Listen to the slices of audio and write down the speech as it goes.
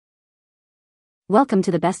Welcome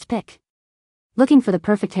to the best pick. Looking for the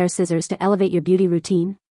perfect hair scissors to elevate your beauty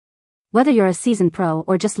routine? Whether you're a seasoned pro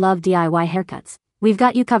or just love DIY haircuts, we've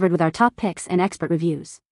got you covered with our top picks and expert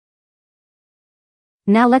reviews.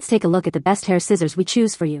 Now let's take a look at the best hair scissors we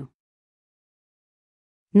choose for you.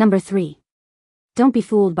 Number 3. Don't be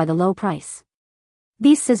fooled by the low price.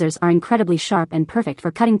 These scissors are incredibly sharp and perfect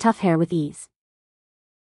for cutting tough hair with ease.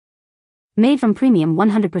 Made from premium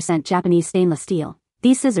 100% Japanese stainless steel,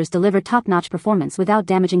 these scissors deliver top-notch performance without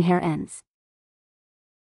damaging hair ends.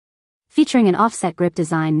 Featuring an offset grip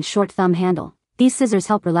design and short thumb handle, these scissors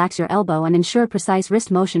help relax your elbow and ensure precise wrist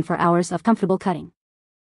motion for hours of comfortable cutting.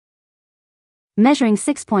 Measuring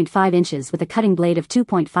 6.5 inches with a cutting blade of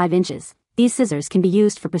 2.5 inches, these scissors can be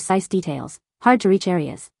used for precise details, hard-to-reach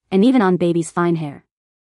areas, and even on baby's fine hair.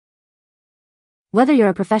 Whether you're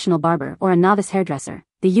a professional barber or a novice hairdresser,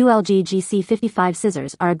 the ULG GC55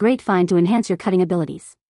 Scissors are a great find to enhance your cutting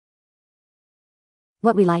abilities.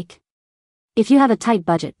 What we like? If you have a tight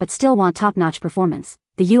budget but still want top-notch performance,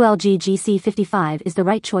 the ULG GC55 is the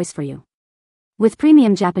right choice for you. With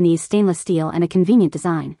premium Japanese stainless steel and a convenient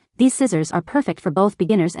design, these scissors are perfect for both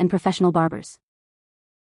beginners and professional barbers.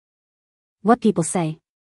 What people say?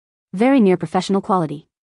 Very near professional quality.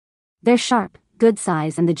 They're sharp, good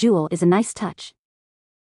size, and the jewel is a nice touch.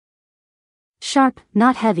 Sharp,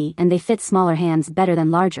 not heavy, and they fit smaller hands better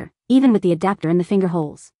than larger, even with the adapter in the finger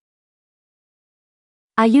holes.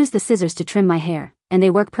 I use the scissors to trim my hair, and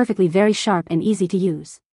they work perfectly, very sharp and easy to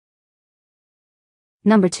use.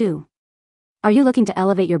 Number 2. Are you looking to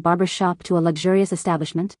elevate your barber shop to a luxurious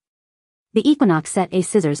establishment? The Equinox SET A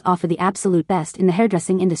Scissors offer the absolute best in the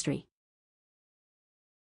hairdressing industry.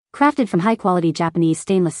 Crafted from high-quality Japanese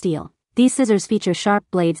stainless steel, these scissors feature sharp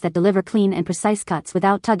blades that deliver clean and precise cuts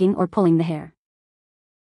without tugging or pulling the hair.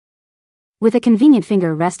 With a convenient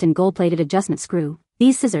finger rest and gold-plated adjustment screw,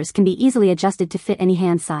 these scissors can be easily adjusted to fit any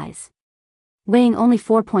hand size. Weighing only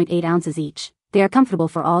 4.8 ounces each, they are comfortable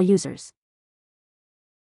for all users.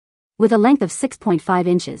 With a length of 6.5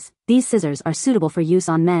 inches, these scissors are suitable for use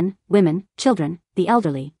on men, women, children, the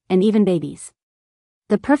elderly, and even babies.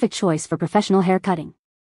 The perfect choice for professional hair cutting.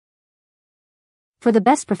 For the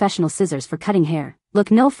best professional scissors for cutting hair,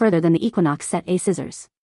 look no further than the Equinox SET A Scissors.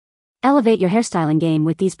 Elevate your hairstyling game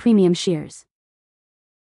with these premium shears.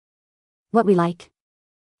 What we like?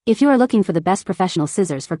 If you are looking for the best professional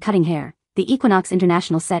scissors for cutting hair, the Equinox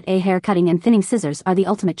International SET A hair cutting and thinning scissors are the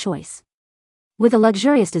ultimate choice. With a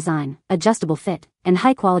luxurious design, adjustable fit, and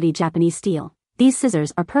high-quality Japanese steel, these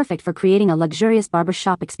scissors are perfect for creating a luxurious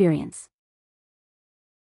barbershop experience.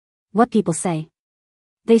 What people say?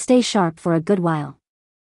 They stay sharp for a good while.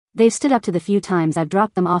 They've stood up to the few times I've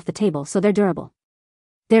dropped them off the table, so they're durable.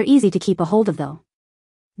 They're easy to keep a hold of though.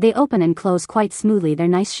 They open and close quite smoothly, they're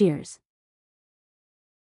nice shears.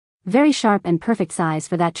 Very sharp and perfect size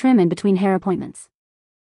for that trim in between hair appointments.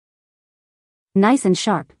 Nice and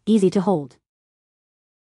sharp, easy to hold.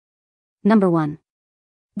 Number 1.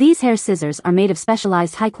 These hair scissors are made of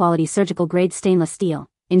specialized high-quality surgical-grade stainless steel,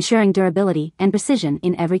 ensuring durability and precision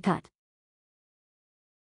in every cut.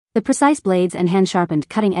 The precise blades and hand-sharpened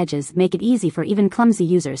cutting edges make it easy for even clumsy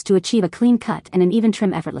users to achieve a clean cut and an even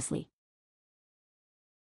trim effortlessly.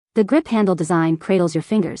 The grip handle design cradles your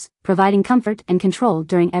fingers, providing comfort and control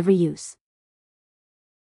during every use.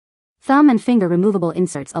 Thumb and finger removable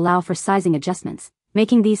inserts allow for sizing adjustments,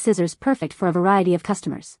 making these scissors perfect for a variety of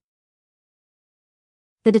customers.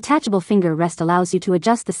 The detachable finger rest allows you to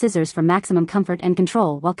adjust the scissors for maximum comfort and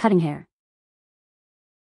control while cutting hair.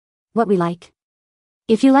 What we like?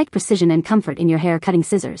 If you like precision and comfort in your hair cutting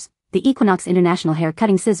scissors, the Equinox International Hair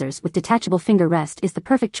Cutting Scissors with detachable finger rest is the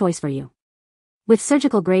perfect choice for you. With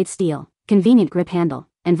surgical-grade steel, convenient grip handle,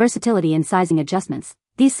 and versatility in sizing adjustments,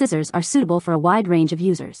 these scissors are suitable for a wide range of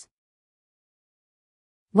users.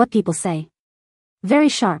 What people say? Very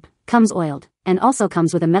sharp, comes oiled, and also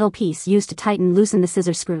comes with a metal piece used to tighten loosen the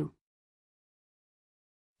scissor screw.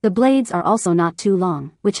 The blades are also not too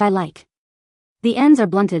long, which I like. The ends are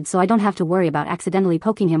blunted so I don't have to worry about accidentally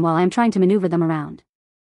poking him while I am trying to maneuver them around.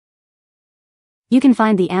 You can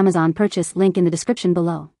find the Amazon purchase link in the description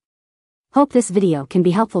below. Hope this video can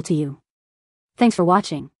be helpful to you. Thanks for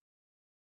watching.